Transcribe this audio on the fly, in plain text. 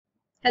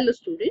Hello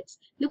students,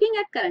 looking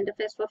at current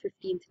affairs for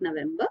 15th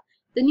November,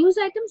 the news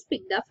items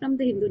picked up from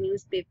the Hindu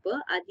newspaper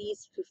are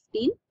these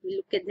 15. We'll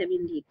look at them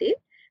in detail.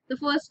 The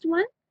first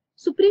one,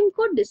 Supreme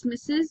Court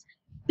dismisses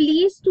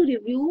pleas to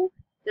review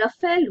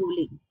Rafale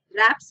ruling,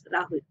 wraps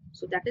Rahul.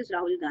 So that is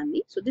Rahul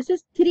Gandhi. So this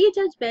is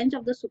 3-judge bench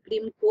of the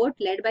Supreme Court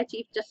led by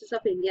Chief Justice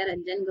of India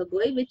Ranjan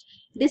Gogoi, which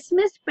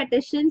dismissed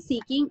petition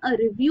seeking a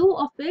review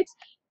of its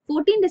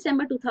 14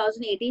 December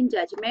 2018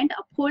 judgment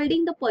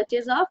upholding the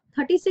purchase of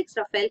 36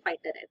 Rafale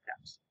fighter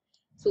aircrafts.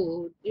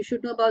 So you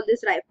should know about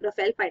this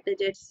Rafale fighter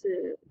jets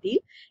deal.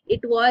 It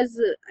was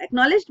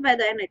acknowledged by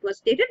and it was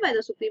stated by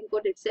the Supreme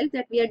Court itself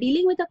that we are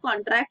dealing with a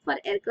contract for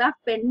aircraft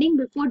pending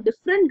before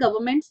different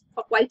governments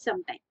for quite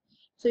some time.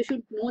 So you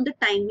should know the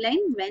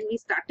timeline when we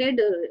started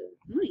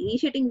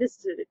initiating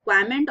this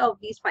requirement of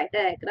these fighter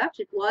aircrafts.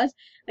 It was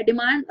a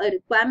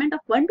requirement of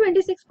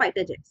 126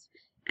 fighter jets.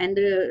 And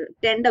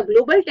the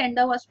global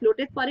tender was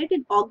floated for it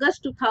in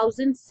August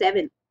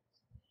 2007.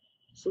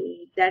 So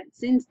that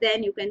since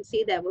then you can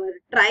see there were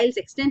trials,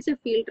 extensive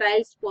field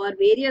trials for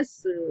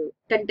various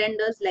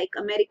contenders like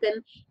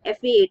American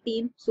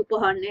FA-18 Super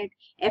Hornet,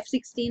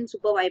 F-16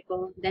 Super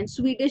Viper, then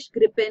Swedish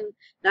Gripen,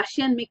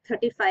 Russian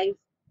MiG-35,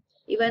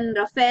 even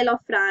Rafale of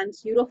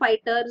France,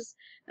 Eurofighters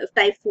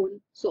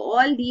Typhoon. So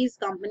all these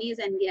companies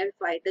and their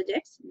fighter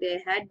jets,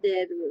 they had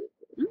their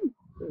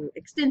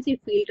extensive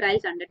field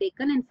trials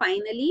undertaken, and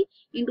finally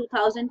in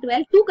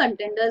 2012 2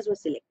 contenders were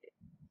selected.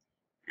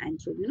 And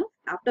so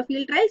after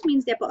field trials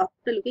means after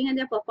looking at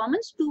their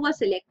performance, 2 were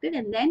selected,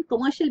 and then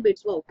commercial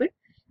bids were opened,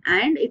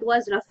 and it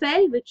was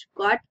Rafale which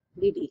got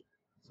the deal.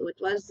 So it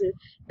was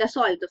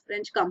Dassault, the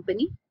French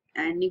company,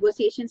 and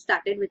negotiations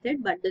started with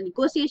it, but the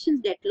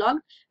negotiations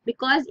deadlocked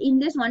because in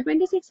this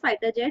 126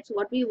 fighter jets,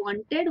 what we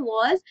wanted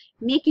was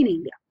make in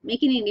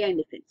India in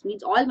defense.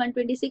 Means all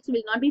 126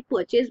 will not be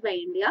purchased by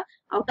India.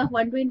 Out of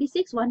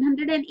 126,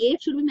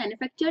 108 should be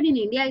manufactured in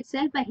India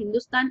itself by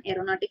Hindustan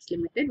Aeronautics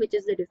Limited, which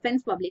is the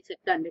defense public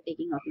sector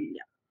undertaking of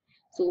India.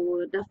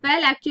 So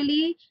Rafale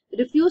actually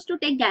refused to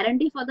take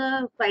guarantee for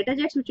the fighter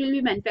jets which will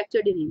be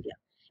manufactured in India,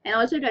 and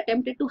also it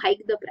attempted to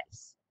hike the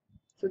price.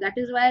 So that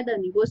is why the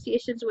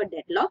negotiations were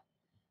deadlocked.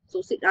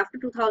 So after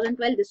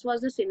 2012, this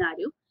was the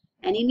scenario.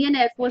 And Indian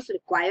Air Force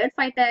required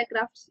fighter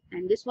aircrafts,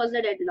 and this was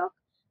the deadlock.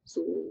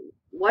 So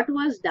what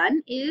was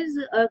done is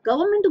a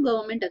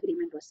government-to-government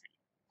agreement was signed.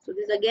 So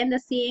this is again the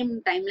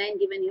same timeline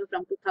given here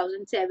from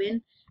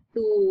 2007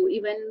 to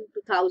even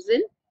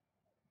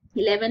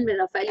 2011,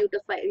 where Rafale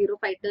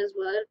Eurofighters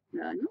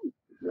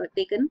were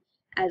taken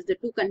as the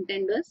 2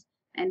 contenders,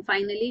 and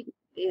finally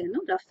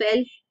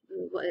Rafale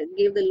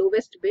gave the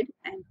lowest bid,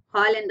 and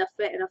HAL and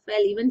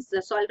Rafale, even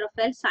Dassault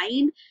Rafale,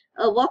 signed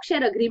a work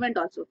share agreement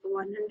also for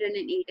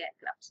 108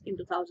 aircrafts in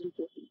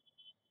 2014.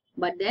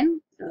 But then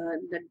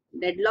the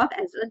deadlock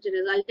as such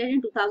resulted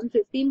in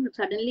 2015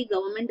 suddenly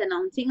government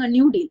announcing a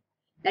new deal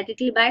that it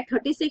will buy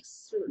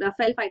 36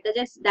 Rafale fighter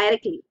jets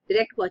directly,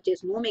 direct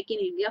purchase, no make in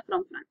India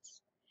from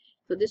France.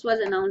 So this was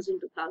announced in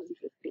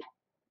 2015.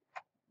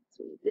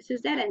 So this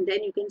is there, and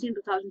then you can see in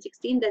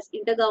 2016 this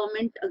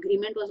intergovernment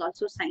agreement was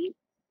also signed.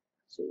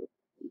 So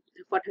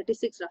for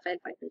 36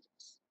 Rafale fighter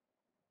jets.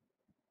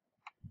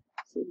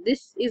 So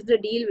this is the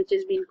deal which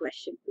has been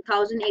questioned.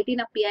 2018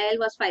 a PIL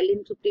was filed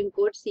in Supreme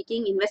Court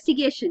seeking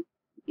investigation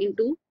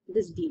into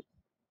this deal.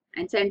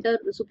 And the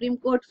Supreme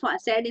Court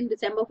said in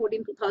December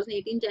 14,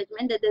 2018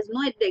 judgment that there is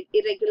no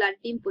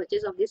irregularity in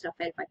purchase of these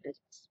Rafale fighter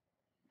jets.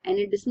 And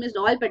it dismissed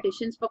all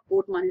petitions for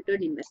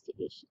court-monitored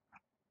investigation.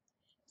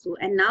 So,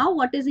 and now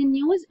what is in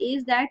news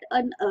is that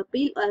an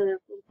appeal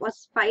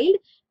was filed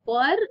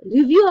for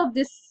review of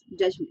this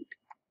judgment.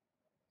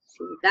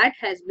 So that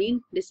has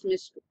been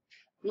dismissed.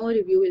 No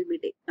review will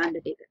be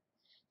undertaken.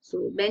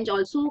 So bench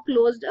also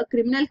closed a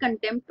criminal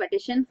contempt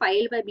petition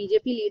filed by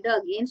BJP leader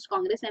against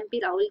Congress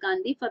MP Rahul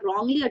Gandhi for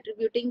wrongly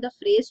attributing the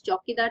phrase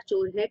 "Chaukidar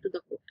Chor hai" to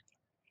the court.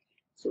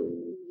 So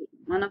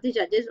one of the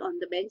judges on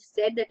the bench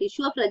said that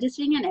issue of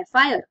registering an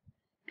FIR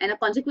and a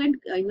consequent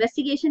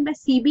investigation by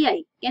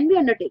CBI can be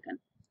undertaken.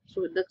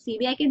 So the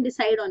CBI can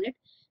decide on it.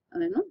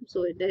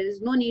 So there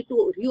is no need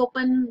to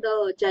reopen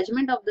the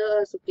judgment of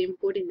the Supreme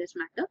Court in this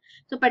matter.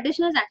 So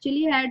petitioners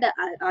actually had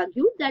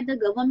argued that the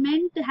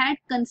government had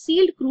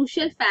concealed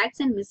crucial facts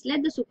and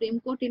misled the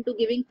Supreme Court into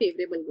giving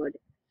favorable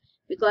verdict.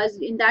 Because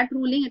in that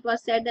ruling it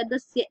was said that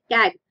the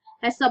CAG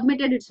has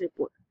submitted its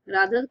report.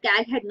 Rather,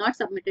 CAG had not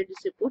submitted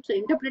its report. So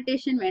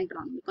interpretation went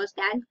wrong because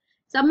CAG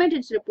submitted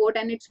its report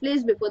and it's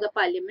placed before the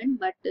parliament.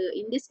 But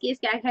in this case,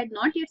 CAG had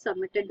not yet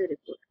submitted the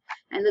report.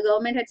 And the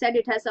government had said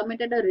it has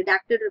submitted a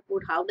redacted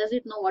report. How does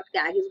it know what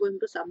CAG is going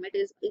to submit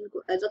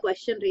as a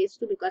question raised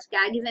to, because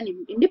CAG is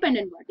an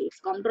independent body. It's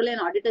Comptroller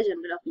and Auditor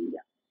General of India,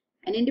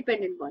 an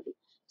independent body.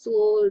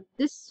 So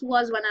this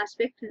was one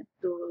aspect.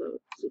 The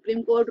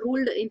Supreme Court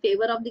ruled in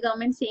favor of the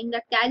government, saying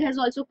that CAG has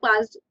also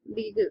passed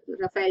the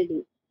Rafale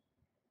deal.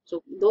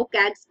 So though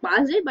CAG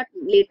passed it, but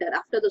later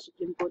after the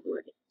Supreme Court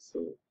verdict.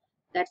 So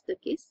that's the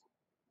case.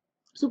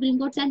 Supreme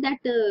Court said that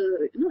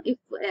if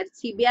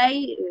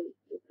CBI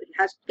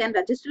can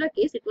register a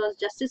case, it was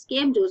Justice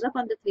K.M. Joseph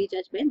on the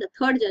 3-judge bench, the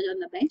 3rd judge on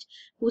the bench,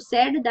 who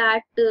said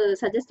that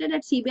suggested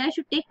that CBI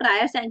should take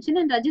prior sanction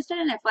and register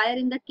an FIR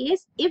in the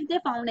case if they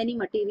found any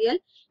material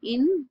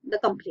in the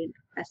complaint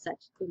as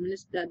such.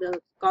 The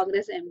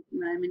Congress and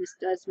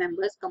ministers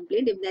members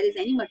complaint, if there is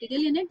any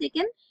material in it, they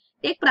can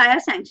take prior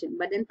sanction.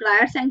 But then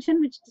prior sanction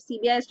which the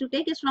CBI has to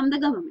take is from the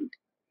government.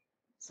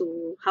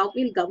 So how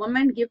will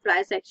government give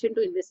prior sanction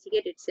to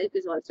investigate itself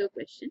is also a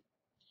question.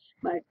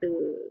 But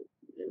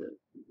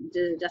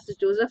Justice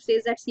Joseph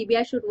says that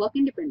CBI should work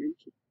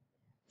independently.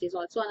 It is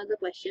also another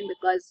question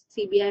because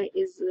CBI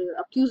is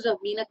accused of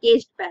being a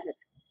caged parrot,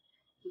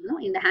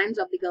 in the hands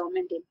of the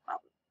government in power.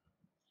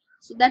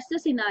 So that's the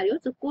scenario.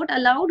 So court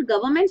allowed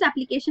government's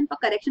application for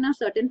correction of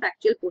certain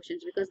factual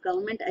portions because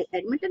government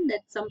admitted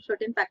that some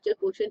certain factual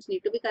portions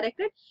need to be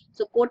corrected.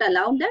 So court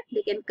allowed that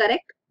they can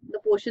correct the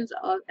portions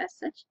as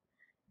such.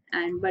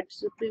 But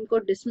Supreme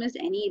Court dismissed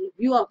any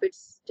review of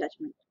its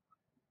judgment.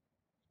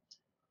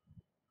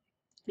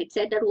 It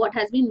said that what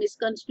has been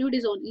misconstrued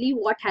is only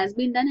what has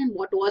been done and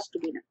what was to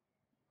be done.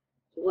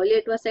 So earlier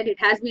it was said it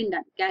has been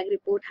done. CAG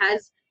report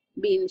has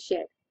been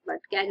shared, but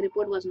CAG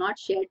report was not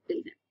shared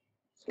till then.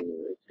 So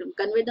it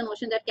conveyed the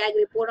notion that CAG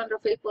report on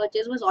Rafale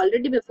purchase was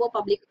already before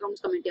Public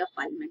Accounts Committee of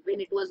Parliament when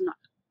it was not.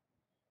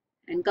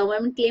 And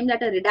government claimed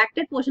that a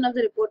redacted portion of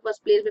the report was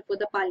placed before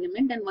the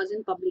Parliament and was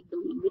in public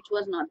domain, which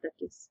was not the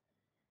case.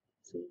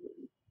 So,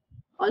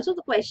 also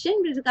the question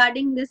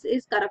regarding this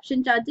is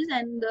corruption charges,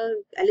 and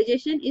the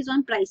allegation is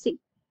on pricing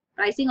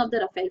of the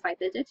Rafale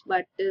fighter jets.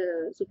 But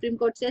Supreme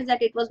Court says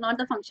that it was not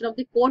the function of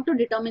the court to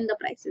determine the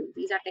prices.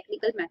 These are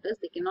technical matters;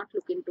 they cannot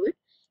look into it.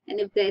 And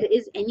if there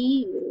is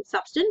any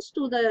substance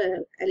to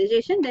the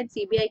allegation, then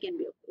CBI can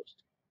be approached.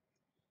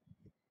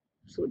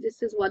 So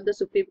this is what the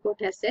Supreme Court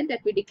has said,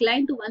 that we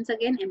decline to once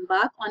again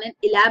embark on an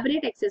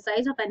elaborate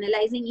exercise of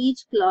analyzing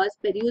each clause,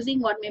 perusing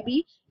what may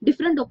be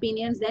different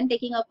opinions, then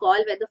taking a call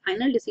where the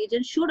final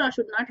decision should or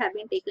should not have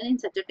been taken in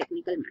such a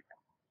technical matter.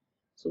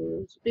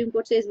 So Supreme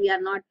Court says we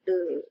are not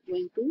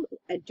going to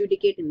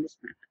adjudicate in this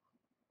matter.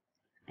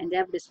 And they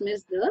have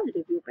dismissed the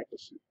review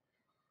petition.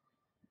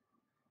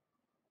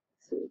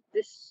 So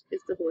this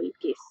is the whole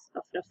case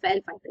of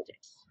Rafale fighter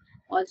jets.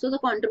 Also, the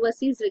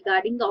controversies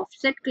regarding the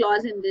offset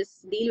clause in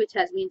this deal, which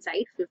has been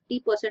cited,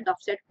 50%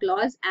 offset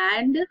clause,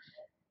 and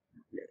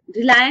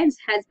Reliance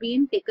has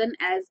been taken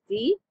as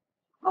the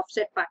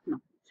offset partner.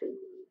 So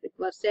it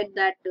was said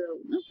that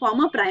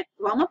former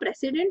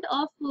president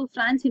of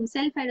France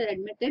himself had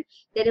admitted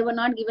that they were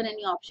not given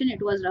any option.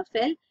 It was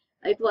Rafale.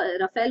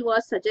 Rafale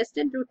was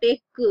suggested to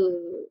take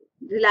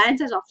Reliance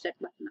as offset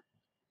partner.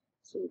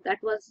 So that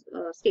was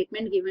a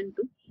statement given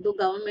to. The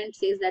government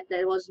says that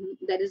there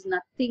is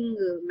nothing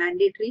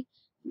mandatory.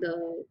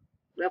 The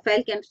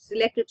Rafale can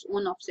select its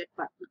own offset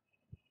partner.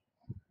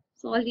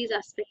 So all these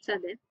aspects are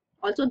there.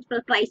 Also,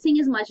 the pricing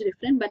is much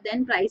different, but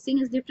then pricing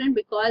is different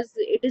because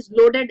it is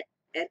loaded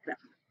aircraft.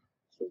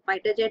 So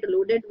fighter jet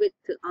loaded with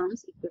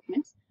arms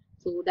equipment.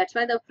 So that's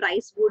why the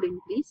price would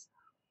increase.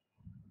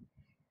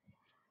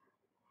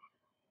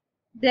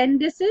 Then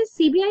this is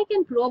CBI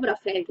can probe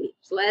Rafale deal.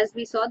 So as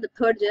we saw, the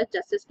 3rd judge,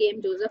 Justice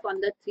K.M. Joseph on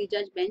the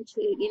 3-judge bench,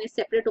 in a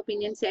separate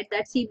opinion said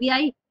that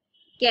CBI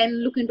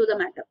can look into the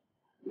matter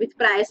with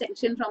prior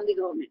sanction from the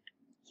government.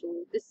 So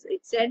this, it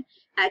said,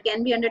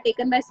 can be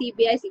undertaken by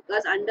CBI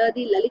because under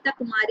the Lalita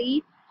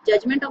Kumari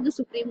judgment of the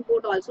Supreme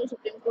Court, also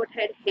Supreme Court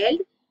had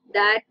held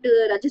that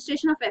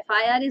registration of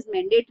FIR is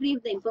mandatory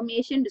if the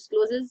information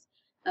discloses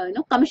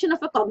commission of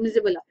a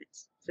cognizable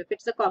offence. So if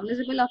it's a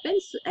cognizable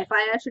offence,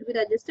 FIR should be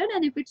registered,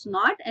 and if it's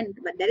not,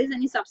 but there is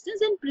any substance,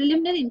 then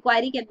preliminary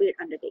inquiry can be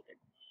undertaken.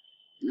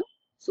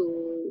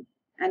 So,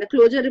 and a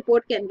closure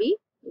report can be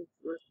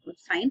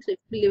signed. So if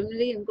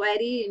preliminary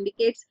inquiry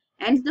indicates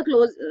ends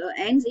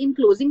in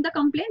closing the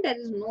complaint, there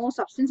is no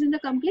substance in the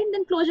complaint,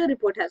 then closure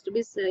report has to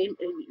be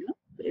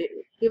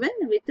given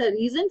with the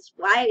reasons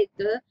why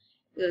the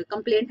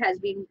complaint has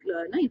been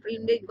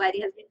preliminary inquiry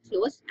has been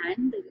closed,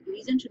 and the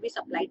reason should be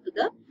supplied to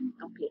the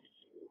complaint.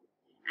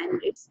 And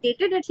it's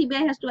stated that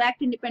CBI has to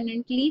act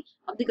independently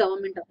of the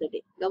government of the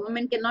day.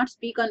 Government cannot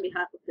speak on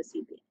behalf of the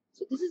CBI.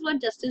 So this is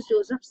what Justice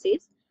Joseph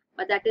says,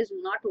 but that is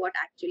not what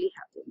actually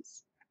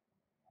happens.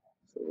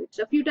 So it's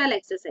a futile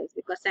exercise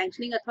because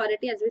sanctioning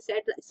authority, as we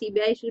said,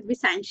 CBI should be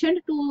sanctioned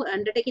to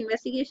undertake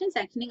investigation.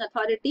 Sanctioning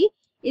authority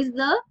is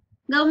the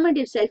government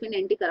itself in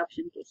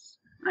anti-corruption case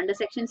under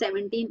Section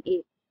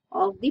 17A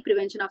of the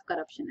Prevention of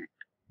Corruption Act.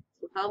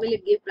 So how will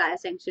it give prior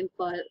sanction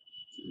for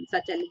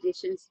such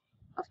allegations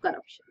of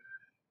corruption?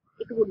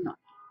 It would not.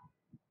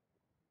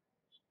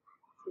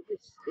 So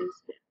this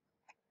is there.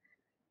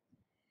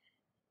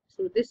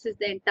 So this is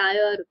the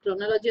entire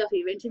chronology of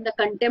events in the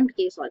contempt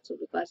case also,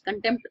 because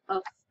contempt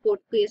of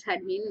court case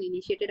had been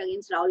initiated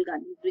against Rahul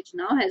Gandhi, which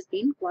now has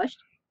been quashed.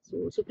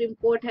 So Supreme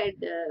Court had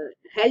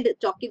held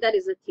Chowkidar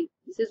is a thief.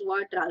 This is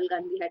what Rahul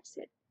Gandhi had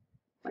said,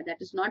 but that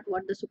is not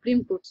what the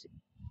Supreme Court said.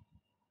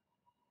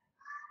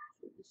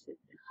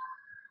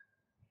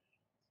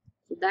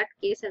 So that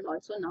case has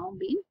also now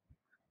been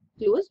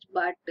closed,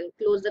 but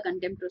closed the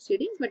contempt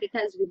proceedings, but it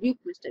has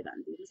rebuked Mr.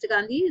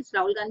 Gandhi.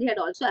 Rahul Gandhi had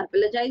also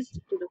apologized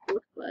to the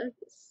court for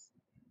this.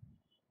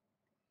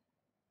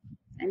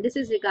 And this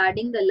is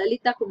regarding the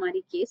Lalita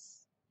Kumari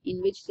case,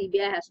 in which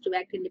CBI has to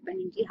act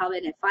independently, how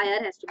an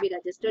FIR has to be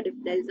registered if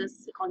there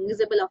is a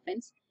cognizable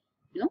offence,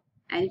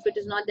 and if it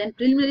is not, then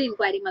preliminary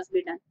inquiry must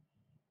be done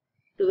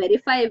to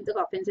verify if the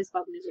offence is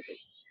cognizable.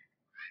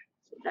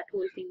 So that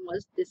whole thing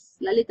was this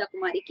Lalita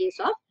Kumari case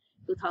of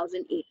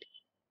 2008,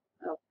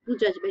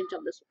 two-judge bench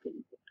of the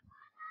Supreme Court.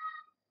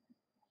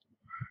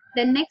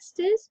 Then next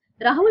is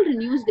Rahul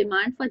renews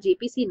demand for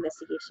JPC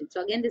investigation.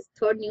 So again, this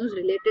third news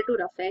related to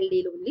Rafale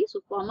deal only. So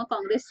former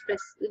Congress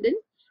President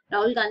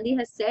Rahul Gandhi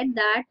has said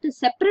that a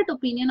separate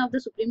opinion of the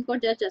Supreme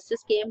Court Judge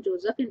Justice K.M.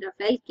 Joseph in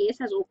Rafale case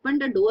has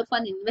opened a door for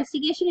an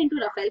investigation into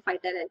Rafale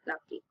fighter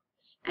aircraft deal,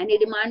 and he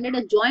demanded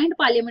a joint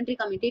parliamentary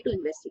committee to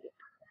investigate.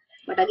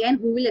 But again,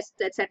 who will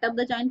set up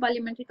the joint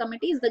parliamentary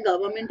committee is the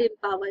government in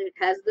power. It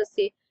has the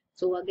say.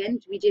 So again,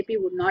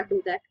 BJP would not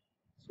do that.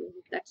 So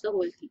that's the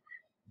whole thing.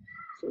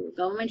 So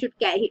government should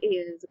carry,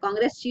 the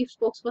Congress chief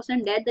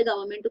spokesperson dared the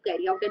government to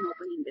carry out an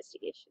open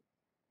investigation.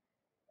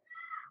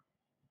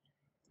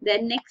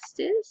 Then next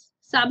is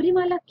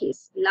Sabrimala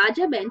case,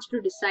 larger bench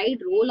to decide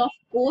role of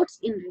courts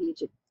in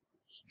religion.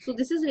 So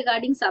this is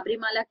regarding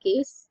Sabrimala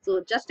case.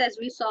 So just as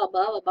we saw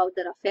above about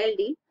the Rafale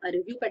deal, a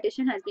review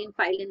petition has been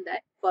filed in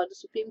that for the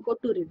Supreme Court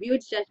to review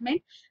its judgment.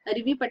 A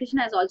review petition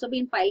has also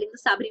been filed in the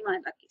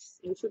Sabrimala case.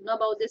 You should know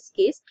about this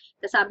case.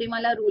 The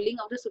Sabrimala ruling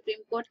of the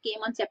Supreme Court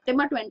came on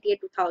September 28,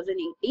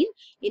 2018,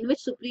 in which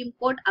Supreme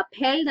Court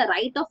upheld the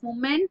right of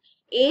women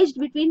aged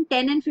between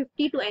 10 and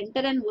 50 to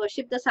enter and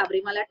worship the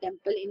Sabrimala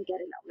temple in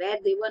Kerala, where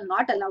they were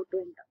not allowed to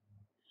enter.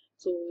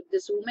 So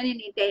this women in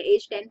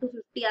age 10 to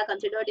 50 are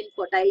considered in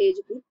fertile age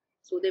group.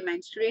 So they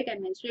menstruate,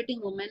 and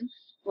menstruating women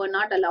were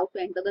not allowed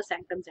to enter the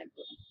sanctum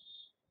sanctorum.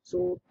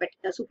 So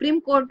the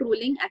Supreme Court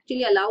ruling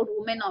actually allowed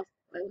women of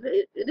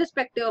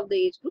irrespective of the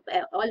age group,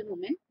 all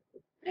women,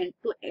 and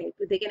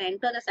they can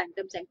enter the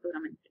sanctum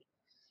sanctorum and pray.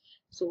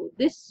 So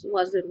this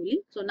was the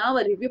ruling. So now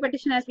a review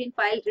petition has been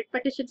filed. Writ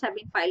petitions have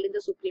been filed in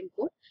the Supreme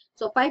Court.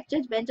 So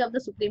 5-judge bench of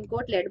the Supreme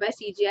Court led by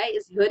CJI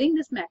is hearing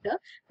this matter,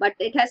 but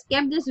it has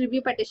kept this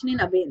review petition in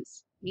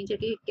abeyance. Means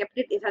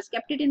it has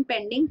kept it in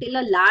pending till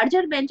a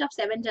larger bench of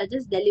 7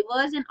 judges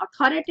delivers an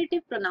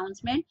authoritative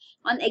pronouncement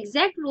on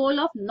exact role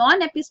of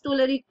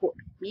non-epistolary court,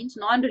 means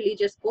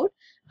non-religious court.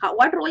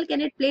 What role can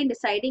it play in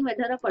deciding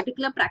whether a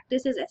particular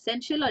practice is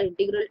essential or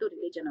integral to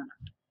religion or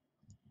not?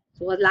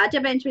 So a larger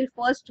bench will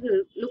first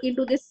look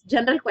into this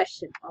general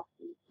question of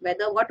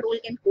whether what role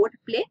can court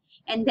play,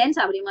 and then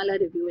Sabrimala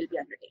review will be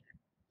undertaken.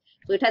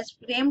 So it has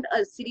framed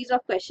a series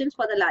of questions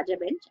for the larger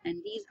bench, and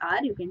these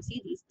are, you can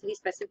see these 3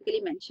 specifically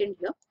mentioned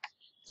here.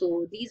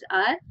 So these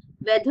are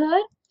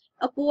whether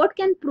a court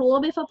can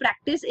probe if a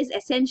practice is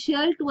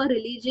essential to a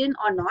religion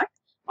or not,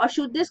 or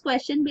should this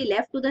question be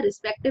left to the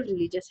respective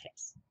religious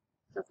heads.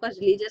 So of course,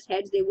 religious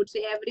heads, they would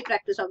say every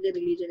practice of the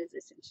religion is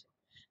essential.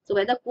 So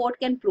whether court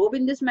can probe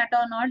in this matter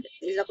or not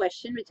is a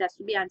question which has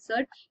to be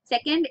answered.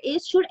 Second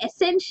is, should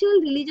essential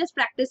religious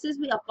practices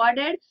be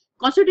accorded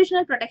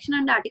constitutional protection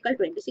under Article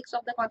 26 of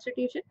the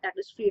Constitution, that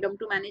is freedom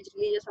to manage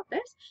religious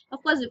affairs.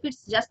 Of course, if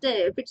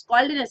it's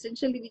called an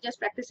essential religious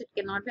practice, it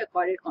cannot be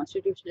accorded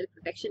constitutional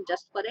protection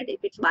just for it if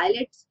it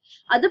violates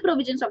other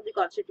provisions of the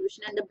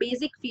Constitution and the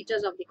basic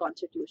features of the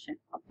Constitution,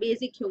 of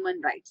basic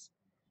human rights.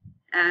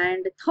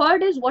 And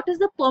third is, what is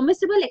the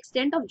permissible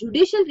extent of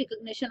judicial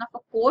recognition of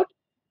a court?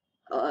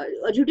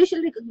 A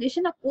judicial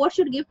recognition a court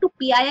should give to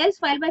PILs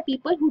filed by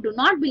people who do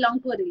not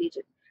belong to a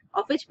religion,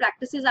 of which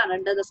practices are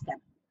under the stem.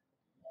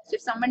 So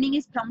if somebody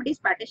is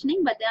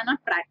petitioning, but they are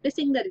not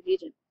practicing the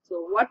religion,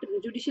 so what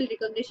judicial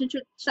recognition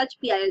should such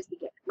PILs be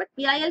get? But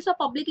PILs are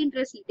public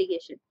interest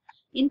litigation,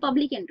 in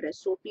public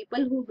interest. So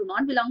people who do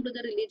not belong to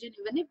the religion,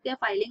 even if they are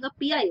filing a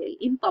PIL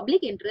in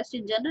public interest,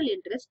 in general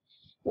interest,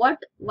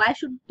 why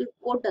should the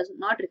court does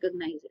not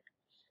recognize it?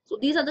 So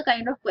these are the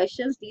kind of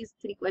questions, these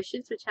 3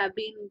 questions which have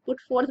been put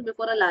forth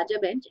before a larger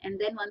bench, and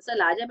then once a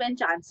larger bench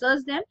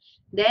answers them,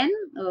 then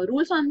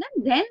rules on them,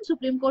 then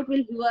Supreme Court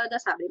will hear the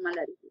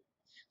Sabrimala review.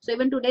 So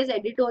even today's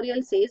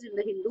editorial says in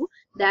the Hindu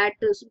that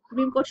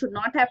Supreme Court should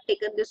not have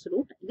taken this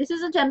route. This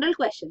is a general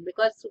question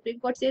because Supreme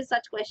Court says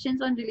such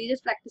questions on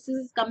religious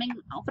practices is coming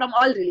from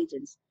all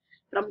religions,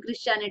 from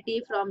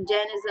Christianity, from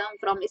Jainism,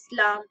 from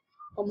Islam,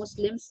 or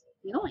Muslims,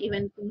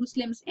 even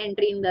Muslims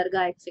entry in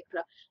Dargah,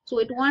 etc. So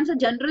it wants a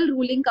general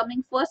ruling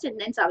coming first and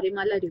then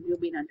Sabrimala review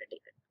being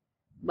undertaken.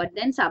 But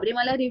then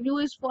Sabrimala review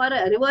is for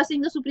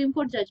reversing the Supreme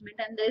Court judgment,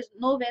 and there is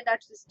no way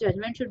that this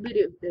judgment should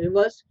be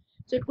reversed.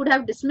 So it could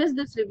have dismissed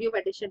this review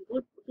petition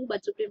too,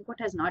 but Supreme Court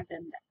has not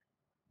done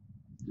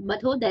that.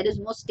 But though there is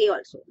no stay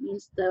also,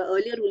 means the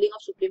earlier ruling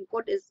of Supreme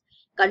Court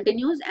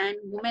continues, and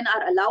women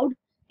are allowed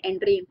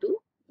entry into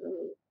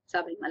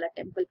Sabrimala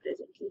temple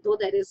presently, though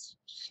there is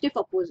stiff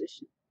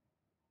opposition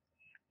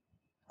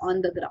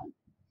on the ground.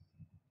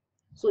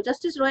 So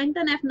Justice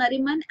Rohinton F.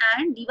 Nariman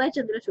and D.Y.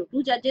 Chandrachud,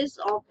 2 judges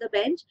of the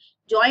bench,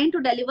 joined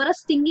to deliver a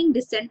stinging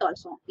dissent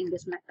also in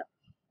this matter.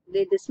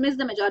 they dismiss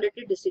the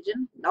majority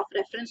decision of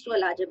reference to a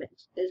larger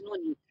bench. There is no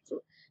need.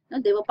 So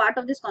they were part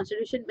of this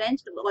constitution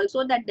bench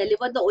also that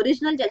delivered the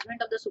original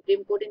judgment of the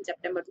Supreme Court in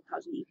September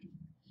 2018.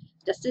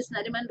 Justice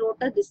Nariman wrote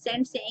a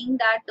dissent saying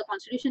that the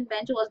constitution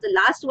bench was the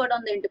last word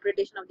on the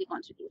interpretation of the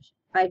constitution,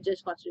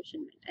 5-judge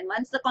constitution bench. And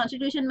once the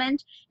constitution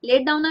bench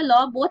laid down a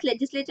law, both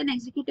legislature and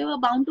executive are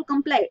bound to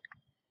comply it.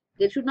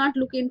 They should not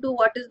look into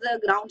what is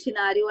the ground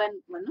scenario,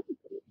 and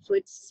so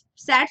it's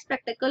sad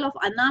spectacle of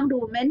unarmed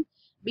women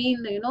being,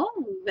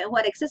 who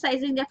are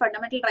exercising their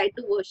fundamental right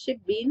to worship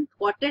being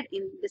thwarted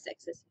in this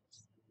exercise.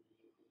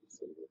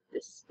 So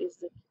this is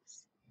the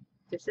case.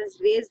 This has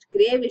raised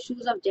grave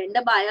issues of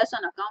gender bias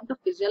on account of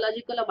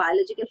physiological or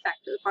biological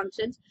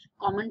functions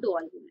common to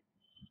all women.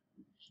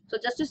 So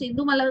Justice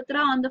Indu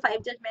Malhotra on the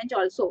 5-judge bench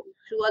also,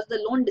 she was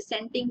the lone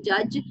dissenting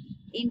judge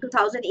in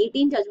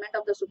 2018 judgment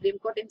of the Supreme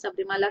Court in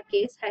Sabrimala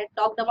case, had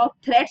talked about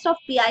threats of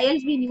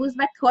PILs being used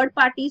by third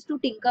parties to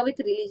tinker with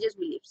religious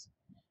beliefs.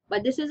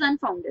 But this is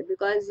unfounded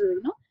because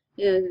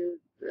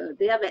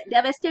they have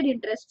vested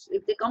interests.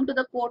 If they come to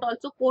the court,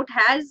 also court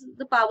has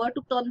the power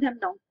to turn them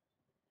down.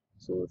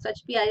 So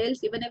such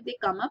PILs, even if they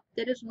come up,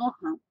 there is no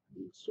harm.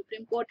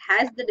 Supreme Court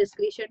has the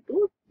discretion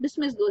to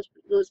dismiss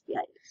those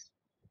PILs.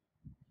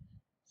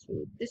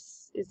 So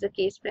this is the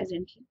case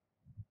presently.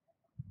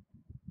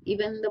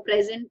 Even the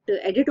present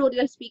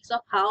editorial speaks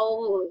of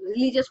how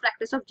religious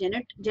practice of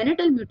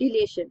genital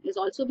mutilation is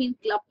also being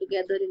clubbed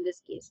together in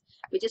this case,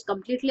 which is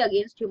completely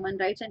against human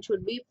rights and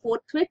should be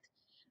forthwith,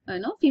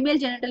 female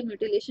genital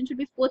mutilation should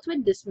be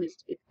forthwith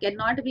dismissed. It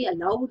cannot be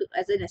allowed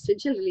as an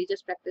essential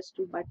religious practice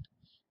too, but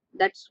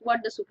that's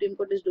what the Supreme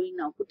Court is doing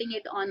now, putting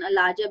it on a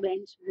larger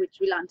bench which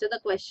will answer the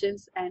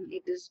questions, and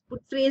it is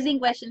phrasing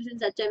questions in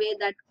such a way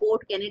that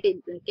court can it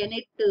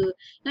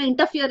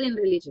interfere in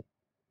religion.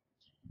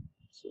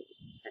 So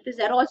that is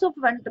there. Also,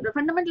 the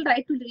fundamental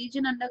right to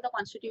religion under the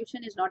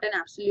Constitution is not an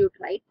absolute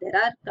right. There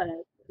are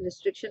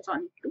restrictions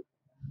on it too.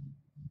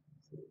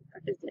 So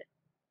that is there.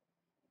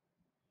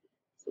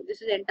 So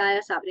this is the entire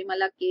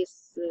Sabrimala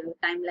case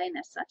timeline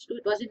as such too.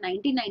 It was in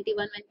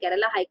 1991 when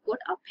Kerala High Court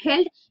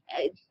upheld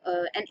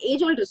an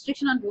age-old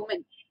restriction on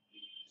women.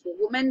 So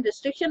women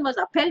restriction was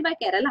upheld by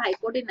Kerala High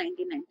Court in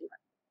 1991.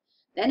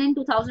 Then in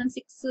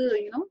 2006,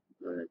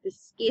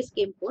 this case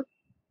came forth.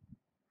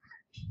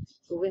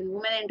 So when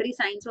women entry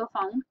signs were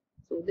found,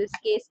 so this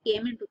case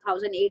came in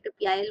 2008. A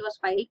PIL was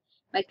filed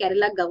by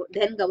Kerala,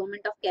 then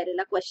government of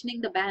Kerala, questioning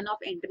the ban of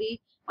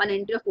entry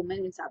of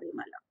women in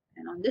Sabrimala.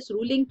 And on this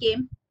ruling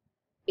came,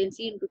 you can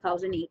see in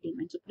 2018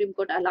 when Supreme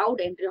Court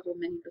allowed entry of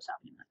women into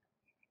Sabrimala.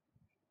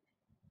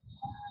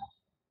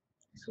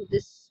 So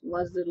this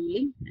was the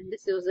ruling, and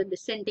this was a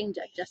dissenting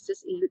judge,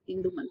 Justice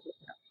Indu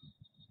Malhotra.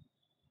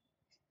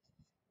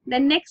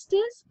 Then next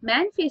is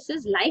man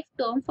faces life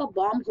term for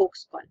bomb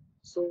hoax call.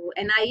 So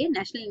NIA,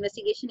 National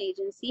Investigation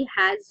Agency,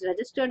 has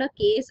registered a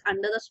case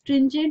under the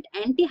stringent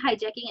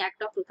Anti-Hijacking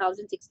Act of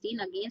 2016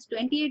 against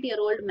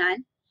 28-year-old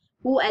man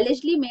who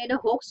allegedly made a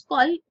hoax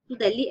call to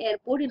Delhi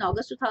airport in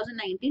August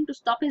 2019 to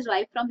stop his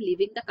wife from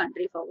leaving the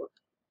country for work.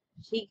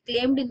 He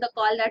claimed in the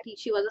call that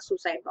she was a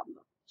suicide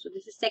bomber. So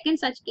this is second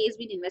such case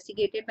being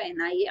investigated by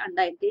NIA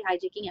under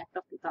Anti-Hijacking Act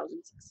of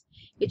 2006,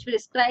 which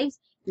prescribes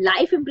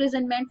life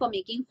imprisonment for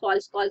making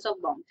false calls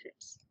of bomb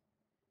threats.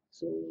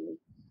 So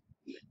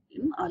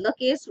other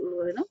case,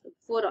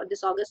 for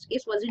this August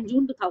case was in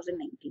June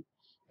 2019,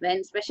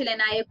 when Special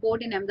NIA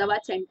Court in Ahmedabad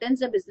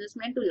sentenced a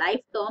businessman to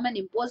life term and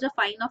imposed a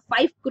fine of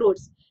 5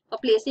 crores for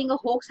placing a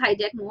hoax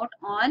hijack note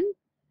on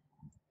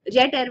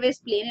Jet Airways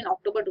plane in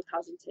October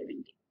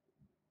 2017.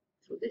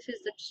 So this is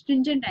the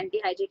stringent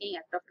Anti-Hijacking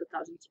Act of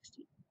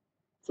 2016.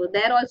 So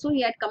there also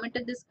he had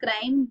committed this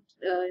crime,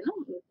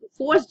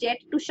 forced Jet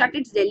to shut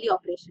its Delhi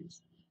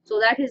operations so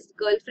that his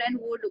girlfriend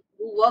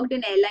who worked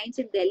in airlines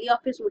in Delhi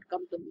office would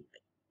come to Mumbai.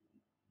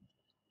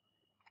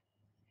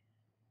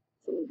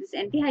 So this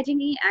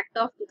Anti-Hijacking Act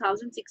of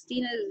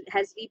 2016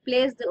 has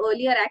replaced the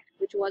earlier act,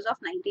 which was of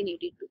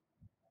 1982.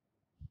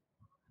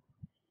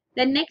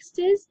 Then next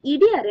is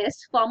ED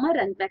arrest former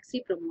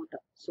Ranpaxi promoter.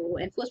 So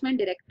Enforcement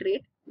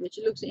Directorate, which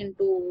looks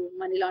into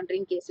money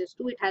laundering cases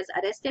too, it has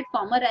arrested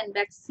former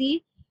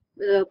Ranpaxi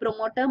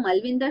promoter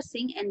Malvinder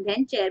Singh and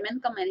then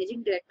chairman cum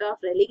managing director of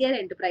Religare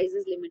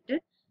Enterprises Limited,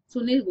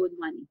 Sunil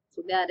Godwani.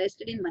 So they are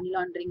arrested in money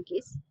laundering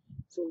case.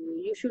 So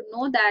you should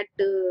know that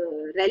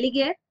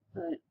Religare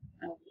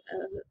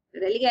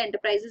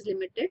Enterprises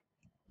Limited,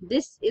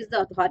 this is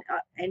the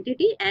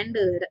entity, and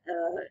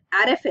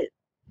RFL,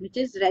 which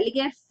is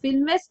Religare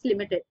Finvest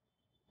Limited,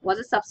 was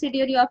a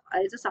subsidiary of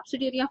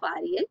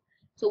REL.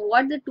 So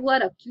what the two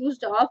are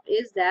accused of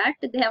is that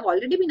they have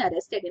already been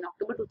arrested in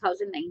October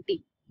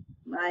 2019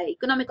 by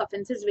Economic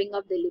Offences Wing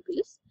of Delhi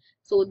Police.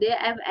 So they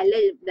have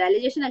the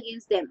allegation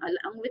against them,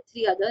 along with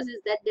 3 others,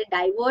 is that they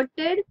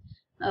diverted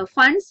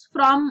funds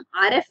from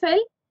RFL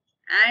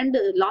and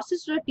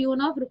losses to a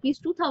tune of rupees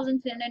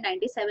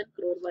 2,397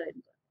 crore were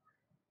incurred.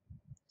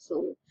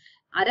 So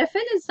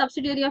RFL is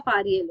subsidiary of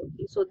REL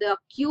only. So the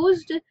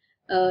accused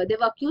They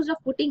were accused of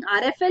putting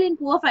RFL in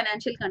poor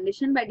financial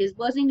condition by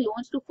disbursing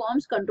loans to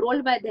firms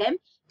controlled by them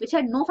which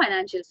had no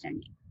financial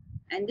standing,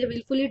 and they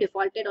willfully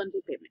defaulted on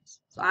repayments.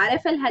 So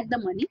RFL had the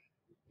money.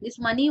 This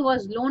money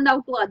was loaned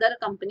out to other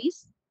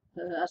companies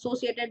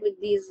associated with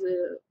these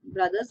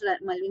brothers,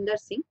 Malvinder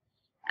Singh,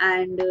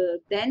 and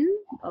then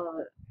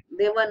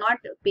they were not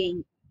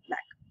paying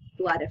back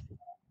to RFL.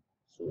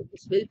 So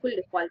this willful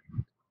default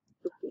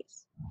took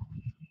place.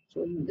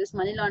 So in this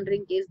money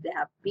laundering case, they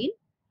have been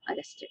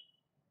arrested.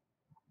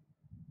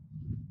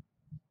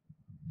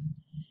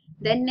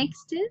 Then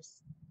next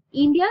is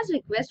India's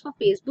request for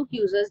Facebook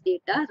users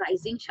data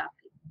rising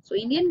sharply. So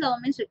Indian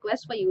government's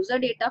request for user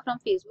data from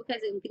Facebook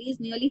has increased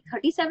nearly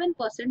 37%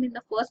 in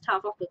the first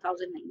half of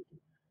 2019.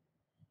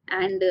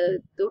 And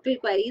total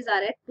queries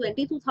are at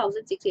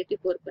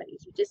 22,684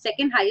 queries, which is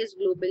second highest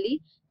globally,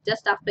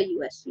 just after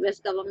US. US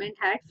government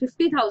had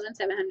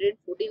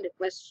 50,714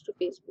 requests to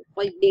Facebook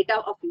for data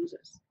of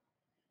users.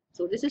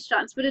 So this is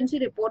transparency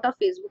report of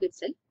Facebook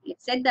itself. It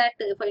said that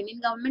for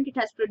Indian government, it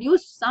has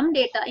produced some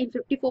data in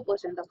 54%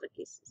 of the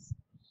cases.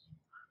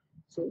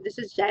 So this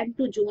is Jan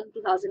to June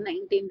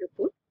 2019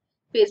 report.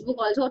 Facebook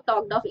also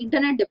talked of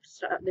internet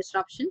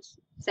disruptions,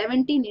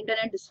 17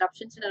 internet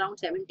disruptions in around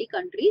 17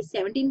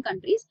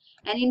 countries,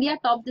 and India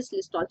topped this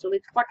list also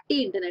with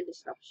 40 internet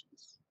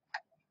disruptions.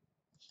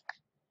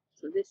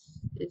 So this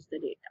is the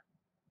data.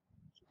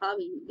 How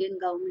Indian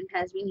government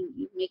has been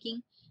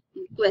making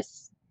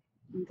requests,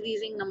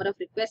 increasing number of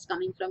requests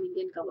coming from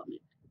Indian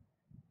government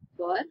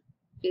for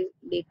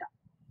data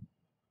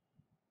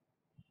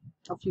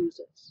of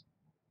users.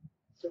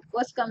 So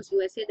first comes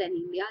USA, then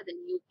India, then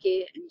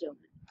UK and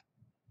Germany.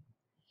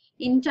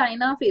 In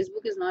China,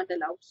 Facebook is not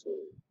allowed, so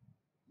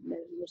there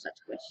is no such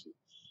question.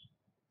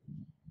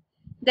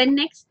 Then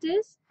next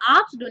is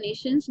AAP's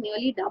donations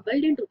nearly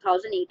doubled in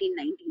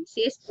 2018-19,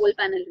 says poll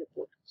panel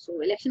report.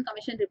 So Election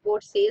Commission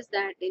report says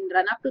that in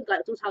run-up to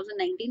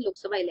 2019 Lok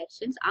Sabha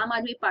elections, Aam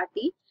Aadmi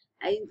Party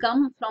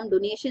income from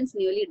donations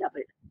nearly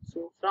doubled.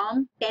 So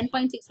from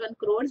 10.61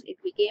 crores, it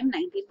became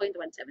 19.17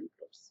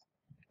 crores.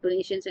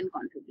 Donations and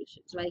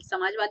contributions. While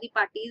Samajwadi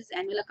Party's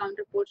annual account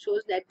report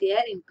shows that their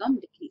income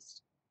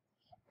decreased.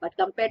 But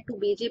compared to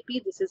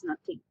BJP, this is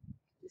nothing.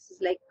 This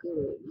is like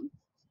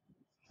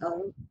a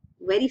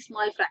very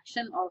small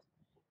fraction of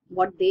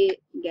what they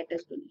get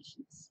as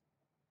donations.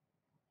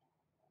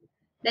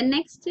 Then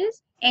next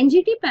is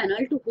NGT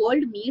panel to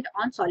hold meet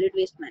on solid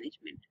waste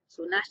management.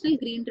 So National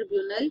Green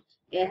Tribunal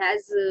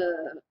has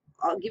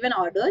given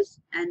orders,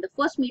 and the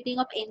first meeting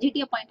of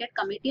NGT appointed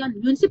committee on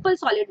municipal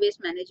solid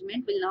waste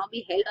management will now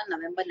be held on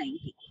November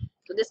 19.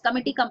 So this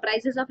committee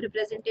comprises of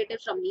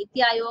representatives from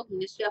Niti Aayog,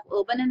 Ministry of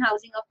Urban and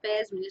Housing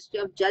Affairs, Ministry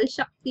of Jal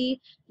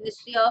Shakti,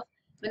 Ministry of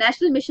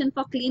National Mission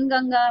for Clean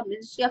Ganga,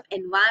 Ministry of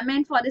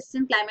Environment, Forests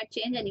and Climate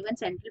Change, and even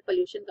Central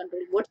Pollution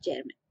Control Board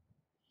chairman.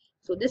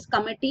 So this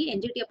committee,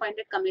 NGT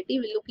appointed committee,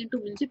 will look into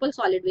municipal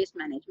solid waste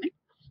management,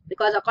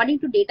 because according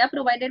to data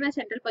provided by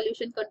Central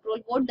Pollution Control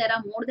Board, there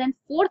are more than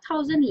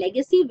 4,000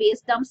 legacy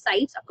waste dump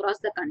sites across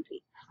the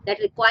country that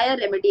require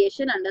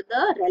remediation under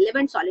the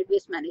relevant solid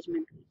waste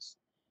management rules.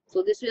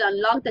 So this will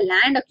unlock the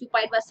land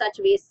occupied by such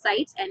waste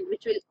sites, and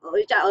which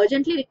are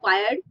urgently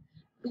required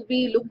to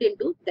be looked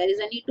into. There is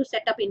a need to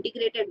set up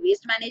integrated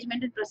waste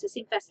management and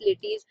processing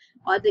facilities,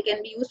 or they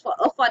can be used for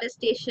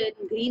afforestation,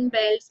 green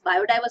belts,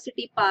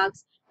 biodiversity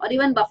parks, or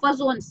even buffer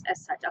zones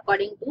as such,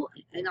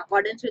 in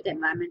accordance with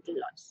environmental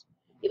laws.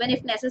 Even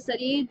if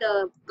necessary,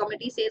 the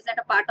committee says that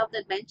a part of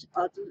the bench,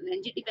 or the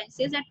NGT bench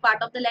says that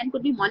part of the land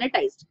could be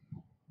monetized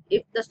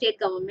if the state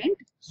government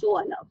so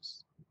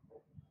allows.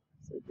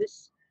 So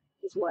this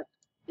is what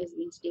is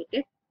being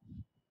stated.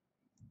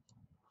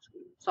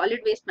 Solid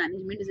waste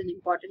management is an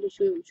important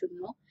issue. We should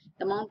know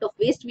the amount of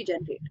waste we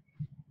generate.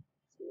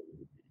 So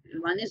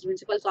one is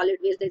municipal solid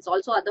waste. There's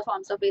also other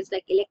forms of waste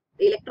like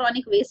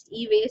electronic waste,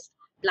 e-waste,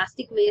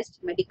 plastic waste,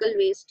 medical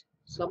waste.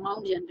 So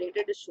amount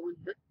generated is shown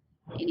here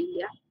in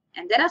India.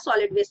 And there are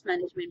solid waste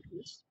management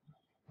rules.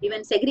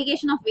 Even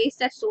segregation of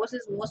waste at source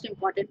is most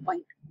important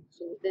point.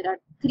 So there are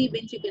 3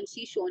 bins you can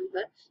see shown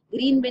here.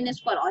 Green bin is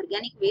for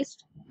organic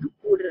waste,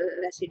 food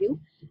residue.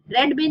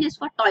 Red bin is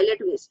for toilet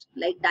waste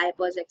like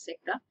diapers, etc.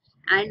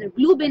 And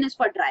blue bin is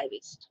for dry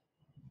waste.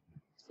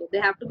 So they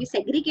have to be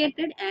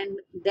segregated, and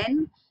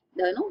then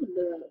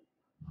the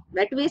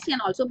wet waste can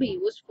also be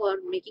used for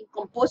making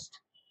compost.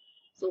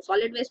 So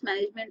solid waste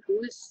management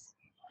rules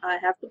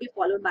have to be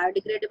followed.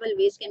 Biodegradable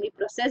waste can be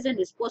processed and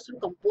disposed through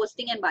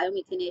composting and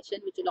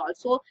biomethanation, which will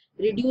also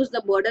reduce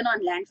the burden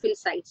on landfill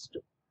sites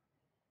too.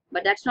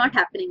 But that's not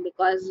happening,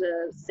 because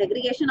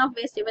segregation of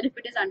waste, even if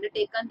it is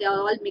undertaken, they are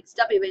all mixed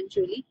up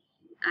eventually,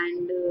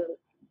 and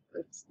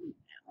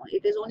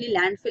it is only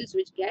landfills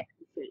which get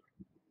filled.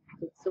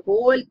 It's a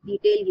whole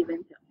detail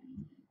given here.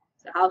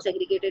 So how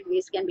segregated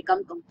waste can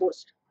become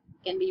compost,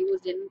 can be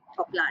used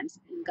for plants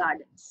in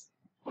gardens.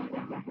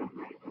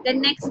 Then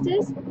next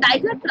is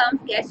Tiger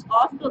Trump gets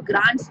off to a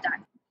grand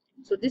start.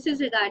 So this is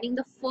regarding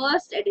the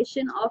first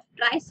edition of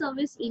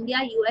Tri-Service India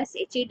US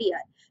HADR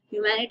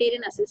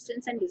humanitarian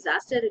assistance and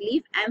disaster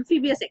relief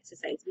amphibious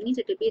exercise. Means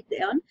it will be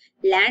on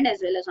land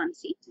as well as on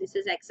sea. This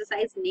is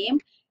exercise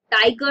named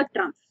Tiger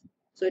Trump.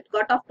 So it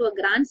got off to a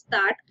grand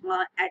start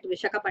at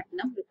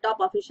Visakhapatnam with top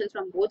officials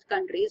from both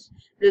countries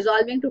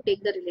resolving to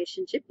take the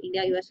relationship,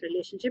 India-US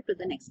relationship, to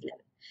the next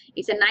level.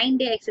 It's a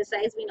 9-day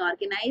exercise being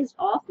organized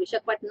off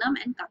Visakhapatnam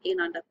and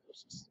Kakinada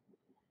coasts.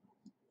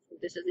 So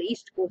this is the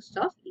east coast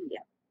of India.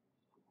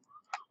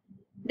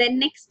 Then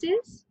next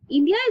is,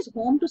 India is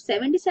home to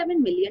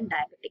 77 million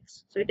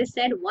diabetics. So it is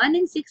said 1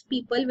 in 6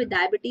 people with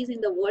diabetes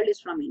in the world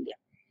is from India.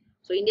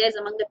 So India is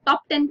among the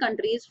top 10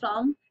 countries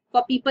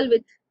for people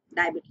with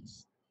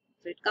diabetes.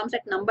 So it comes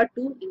at number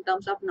 2 in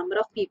terms of number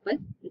of people,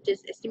 which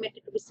is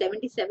estimated to be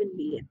 77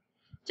 million.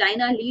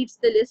 China leads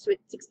the list with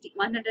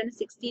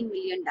 116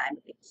 million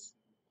diabetics.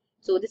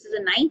 So this is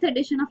the 9th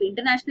edition of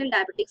International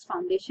Diabetics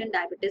Foundation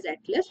Diabetes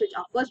Atlas, which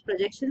offers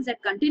projections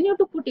that continue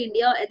to put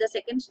India at the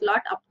second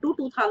slot up to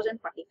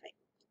 2045.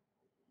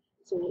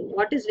 So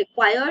what is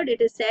required?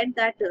 It is said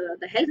that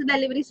the health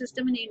delivery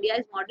system in India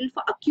is modeled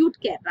for acute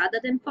care rather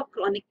than for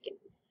chronic care.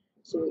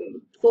 So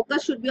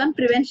focus should be on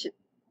prevention.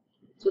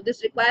 So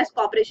this requires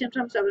cooperation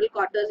from several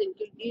quarters,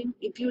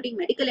 including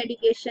medical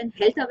education,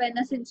 health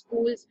awareness in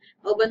schools,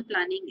 urban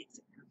planning,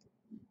 etc.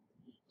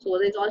 So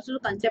there is also the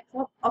concept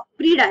of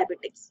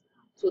pre-diabetics.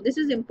 So this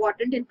is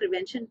important in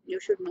prevention, you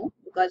should know,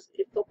 because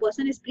if a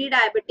person is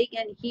pre-diabetic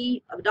and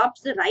he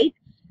adopts the right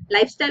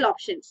lifestyle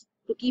options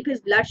to keep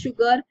his blood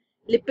sugar,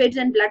 lipids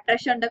and blood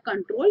pressure under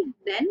control,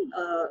 then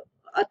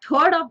a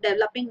third of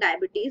developing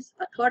diabetes,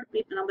 a third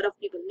number of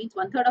people, means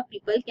 1/3 of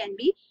people can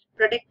be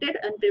protected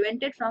and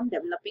prevented from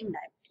developing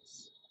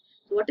diabetes.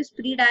 So what is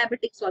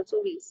pre-diabetics also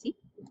we'll see.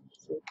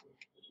 So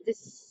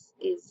this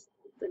is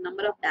the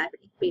number of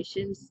diabetic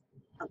patients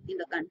in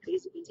the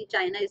countries. You can see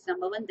China is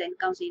number 1, then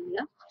comes India,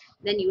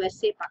 then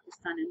USA,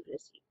 Pakistan and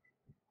Brazil.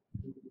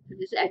 So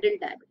this is adult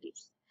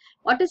diabetes.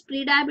 What is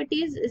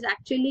pre-diabetes is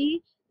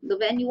actually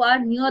when you are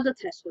near the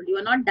threshold. You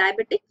are not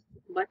diabetic,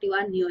 but you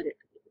are near it.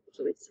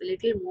 So it's a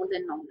little more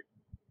than normal.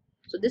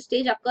 So this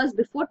stage occurs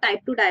before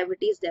type 2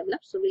 diabetes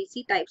develops. So we'll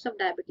see types of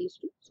diabetes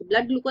too. So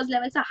blood glucose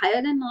levels are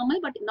higher than normal,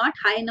 but not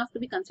high enough to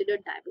be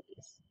considered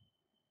diabetes.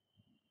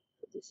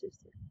 So this is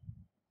there.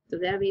 So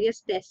there are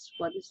various tests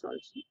for this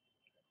also.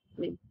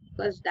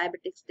 Because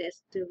diabetics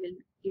test will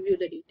give you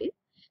the detail.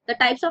 The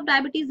types of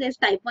diabetes, there's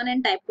type 1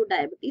 and type 2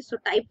 diabetes. So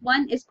type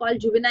 1 is called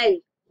juvenile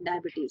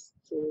diabetes.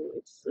 So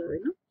it's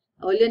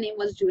earlier name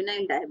was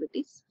juvenile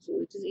diabetes. So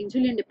it is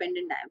insulin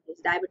dependent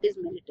diabetes, diabetes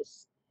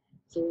mellitus.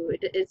 So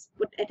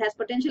it has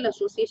potential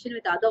association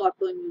with other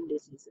autoimmune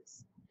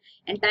diseases.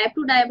 And type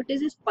 2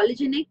 diabetes is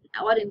polygenic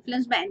or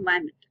influenced by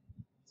environment.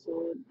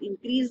 So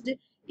increased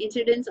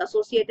incidence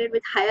associated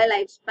with higher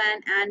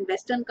lifespan and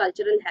Western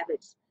cultural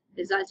habits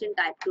results in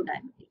type 2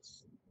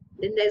 diabetes.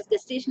 Then there's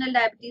gestational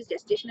diabetes.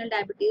 Gestational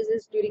diabetes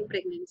is during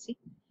pregnancy,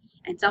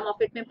 and some of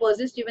it may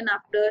persist even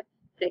after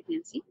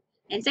pregnancy.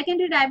 And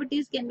secondary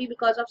diabetes can be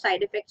because of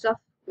side effects of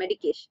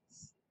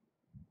medications.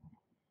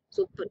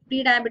 So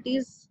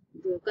pre-diabetes,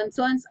 the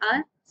concerns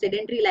are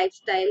sedentary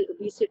lifestyle,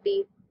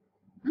 obesity,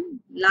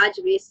 large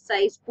waist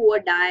size, poor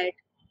diet,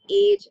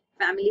 age,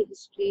 family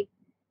history.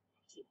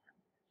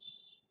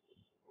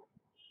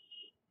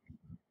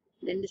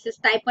 Then this is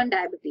type 1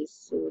 diabetes.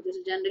 So this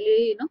is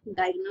generally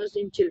diagnosed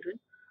in children.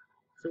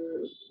 So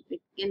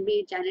it can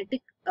be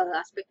genetic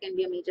aspect can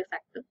be a major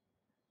factor.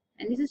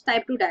 And this is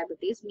type 2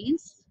 diabetes,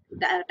 means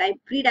type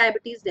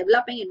pre-diabetes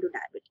developing into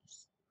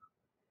diabetes.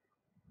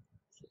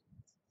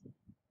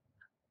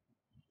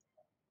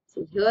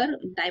 So here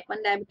in type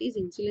 1 diabetes,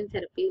 insulin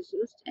therapy is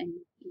used, and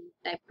in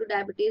type 2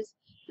 diabetes,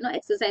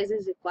 exercise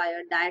is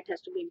required, diet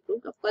has to be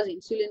improved. Of course,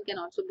 insulin can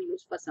also be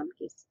used for some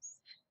cases.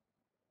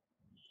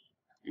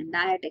 And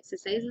diet,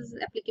 exercise is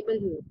applicable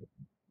here.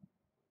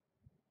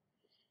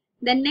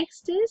 Then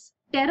next is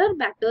terror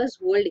batters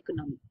world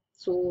economy.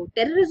 So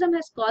terrorism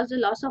has caused a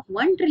loss of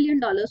 $1 trillion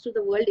to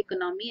the world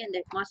economy, and the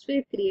atmosphere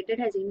it created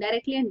has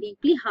indirectly and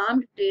deeply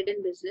harmed trade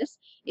and business,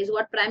 is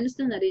what Prime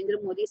Minister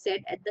Narendra Modi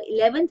said at the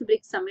 11th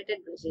BRICS summit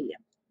at Brasilia.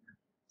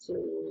 So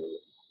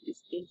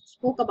he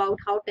spoke about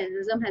how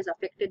terrorism has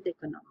affected the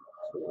economy.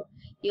 So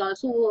he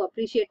also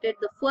appreciated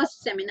the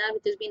first seminar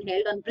which has been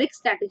held on BRICS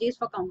strategies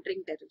for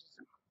countering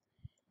terrorism.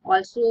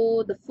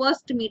 Also, the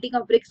first meeting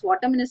of BRICS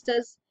water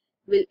ministers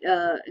will,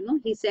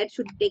 he said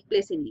should take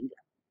place in India.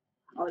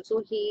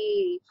 Also,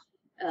 he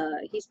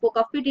spoke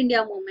of Fit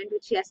India movement,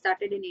 which he has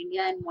started in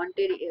India, and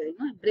wanted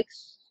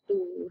BRICS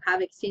to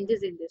have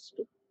exchanges in this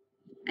too.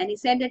 And he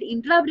said that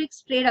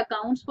intra-BRICS trade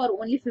accounts for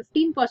only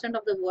 15%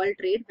 of the world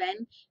trade,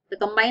 when the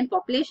combined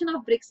population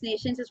of BRICS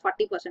nations is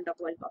 40% of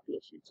world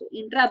population. So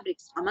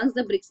intra-BRICS, amongst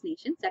the BRICS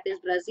nations, that is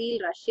Brazil,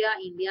 Russia,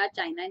 India,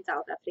 China and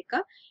South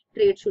Africa,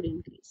 trade should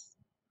increase.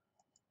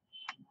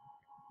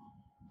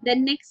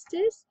 Then next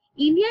is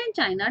India and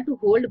China to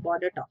hold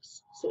border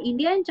talks. So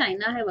India and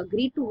China have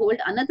agreed to hold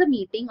another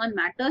meeting on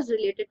matters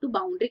related to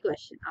boundary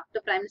question after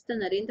Prime Minister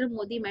Narendra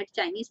Modi met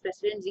Chinese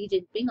President Xi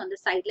Jinping on the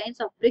sidelines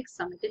of BRICS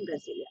summit in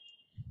Brasilia.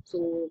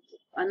 So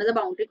another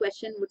boundary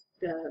question would,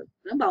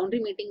 boundary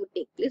meeting would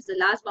take place. The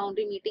last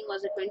boundary meeting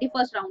was the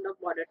 21st round of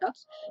border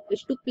talks,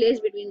 which took place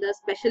between the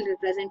special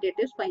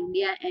representatives for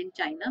India and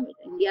China, with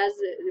India's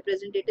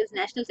representatives,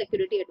 National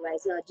Security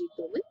Advisor Ajit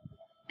Doval,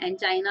 and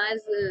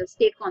China's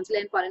State Consul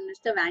and Foreign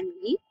Minister Wang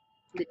Yi.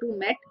 The two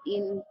met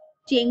in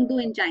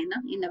Chengdu in China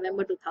in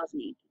November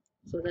 2018.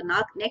 So the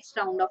next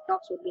round of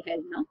talks will be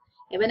held now.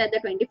 Even at the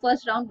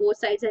 21st round, both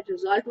sides had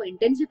resolved to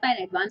intensify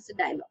and advance the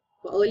dialogue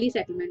for early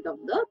settlement of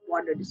the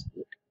border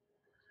dispute.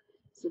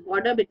 So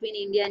border between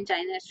India and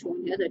China is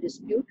shown here, the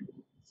dispute.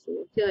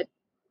 So here,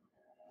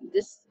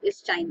 this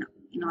is China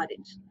in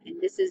orange,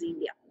 and this is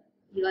India.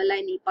 Here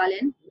lie Nepal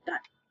and Bhutan.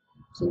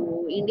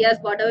 So India's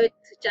border with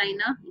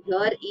China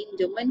here in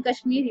Jammu and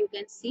Kashmir, you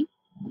can see,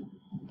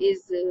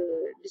 is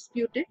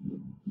disputed.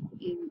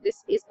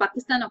 This is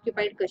Pakistan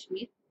occupied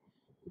Kashmir.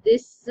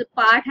 This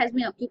part has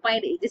been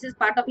occupied. This is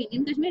part of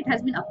Indian Kashmir. It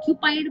has been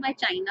occupied by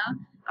China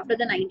after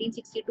the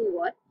 1962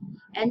 war,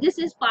 and this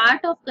is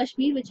part of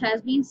Kashmir which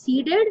has been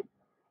ceded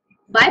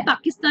by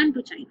Pakistan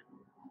to China.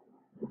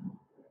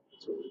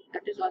 So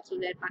that is also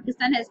there.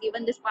 Pakistan has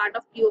given this part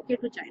of POK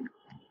to China.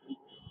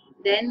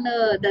 Then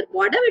the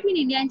border between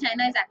India and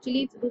China is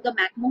actually through the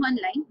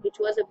McMahon line, which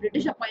was a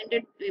British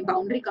appointed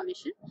boundary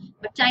commission,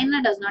 but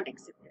China does not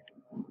accept it.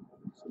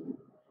 So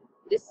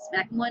this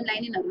McMahon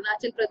line in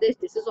Arunachal Pradesh,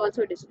 this is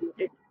also a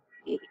disputed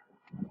area.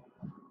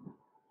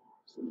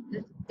 So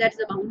that's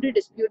the boundary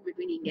dispute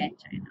between India and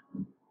China.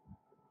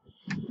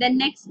 Then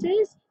next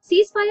is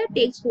ceasefire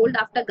takes hold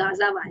after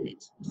Gaza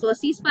violence. So a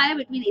ceasefire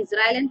between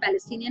Israel and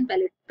Palestinian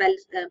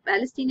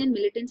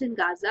militants in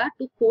Gaza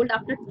took hold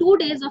after 2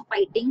 days of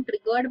fighting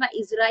triggered by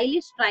Israeli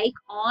strike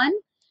on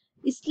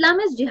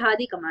Islamist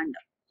Jihadi commander.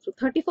 So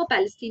 34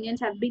 Palestinians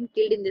have been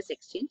killed in this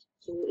exchange.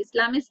 So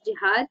Islamist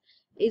Jihad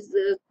is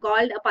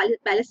called a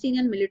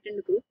Palestinian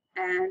militant group,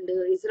 and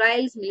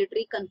Israel's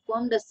military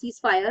confirmed a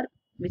ceasefire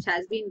which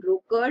has been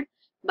brokered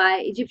by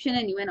Egyptian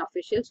and UN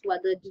officials, who are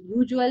the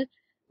usual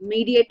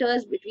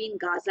mediators between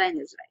Gaza and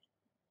Israel.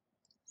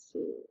 So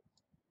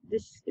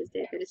this is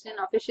the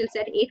Palestinian official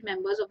said 8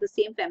 members of the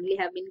same family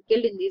have been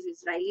killed in these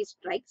Israeli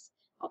strikes.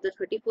 Of the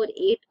 34,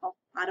 8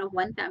 are of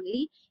one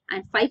family,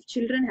 and 5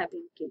 children have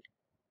been killed.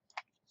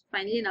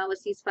 Finally, now a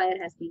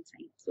ceasefire has been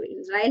signed. So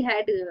Israel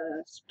had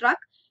struck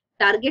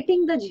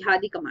targeting the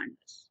jihadi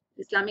commanders,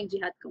 Islamic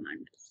Jihad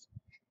commanders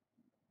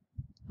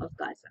of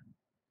Gaza.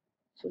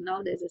 So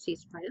now there's a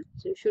ceasefire.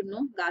 So you should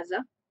know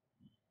Gaza.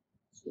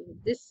 So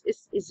this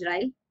is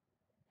Israel,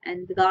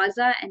 and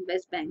Gaza and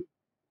West Bank,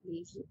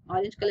 these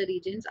orange color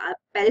regions, are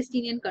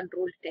Palestinian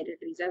controlled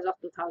territories as of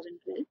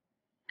 2012,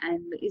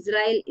 and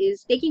Israel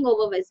is taking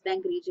over West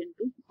Bank region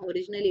too.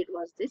 Originally it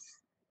was this.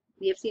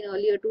 We have seen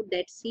earlier too,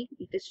 Dead Sea.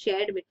 It is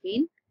shared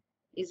between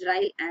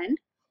Israel and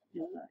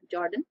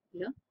Jordan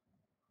here.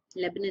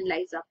 Lebanon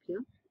lies up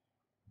here.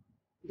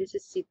 This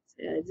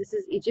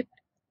is Egypt.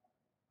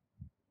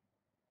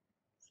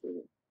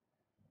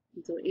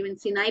 So even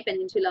Sinai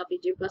Peninsula of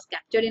Egypt was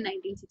captured in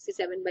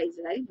 1967 by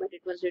Israel, but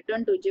it was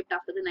returned to Egypt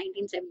after the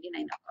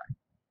 1979 accord.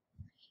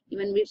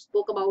 Even we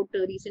spoke about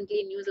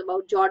recently news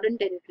about Jordan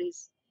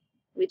territories,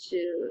 which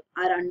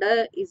are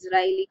under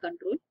Israeli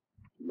control,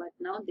 but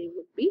now they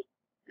would be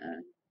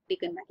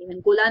taken back.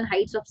 Even Golan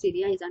Heights of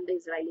Syria is under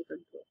Israeli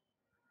control.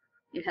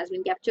 It has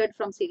been captured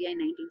from Syria in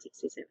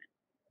 1967.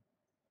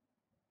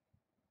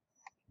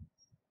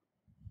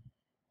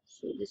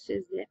 So this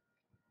is there.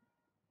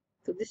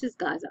 So this is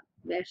Gaza,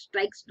 where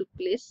strikes took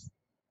place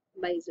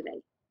by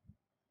Israel.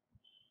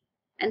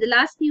 And the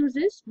last news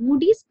is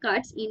Moody's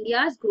cuts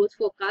India's growth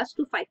forecast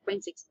to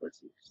 5.6%.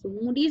 So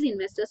Moody's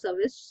Investor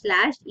Service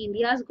slashed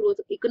India's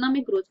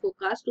economic growth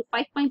forecast to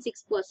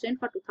 5.6%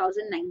 for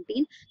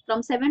 2019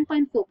 from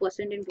 7.4%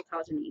 in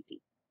 2018.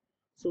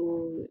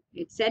 So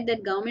it said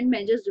that government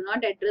measures do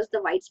not address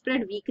the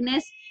widespread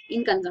weakness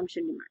in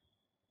consumption demand.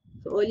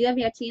 So earlier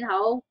we had seen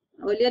how,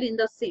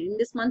 in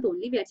this month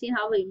only, we had seen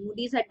how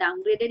Moody's had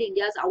downgraded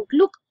India's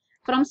outlook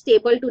from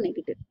stable to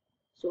negative.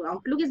 So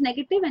outlook is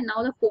negative, and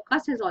now the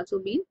forecast has also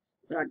been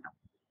brought down.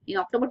 In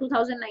October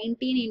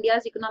 2019,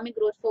 India's economic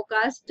growth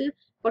forecast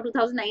for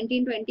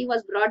 2019-20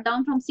 was brought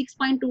down from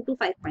 6.2 to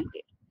 5.8.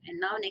 And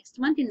now next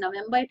month in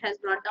November, it has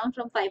brought down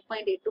from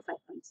 5.8 to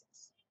 5.6.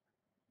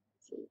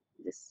 So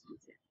this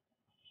is it.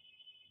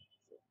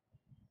 So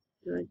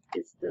here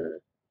is the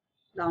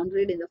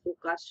downgrade in the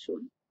forecast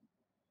shown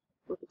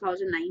for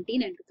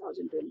 2019 and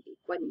 2020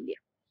 for India.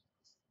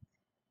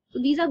 So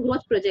these are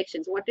growth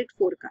projections, what it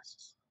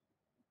forecasts.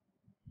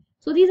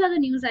 So these are the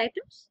news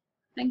items.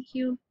 Thank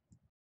you.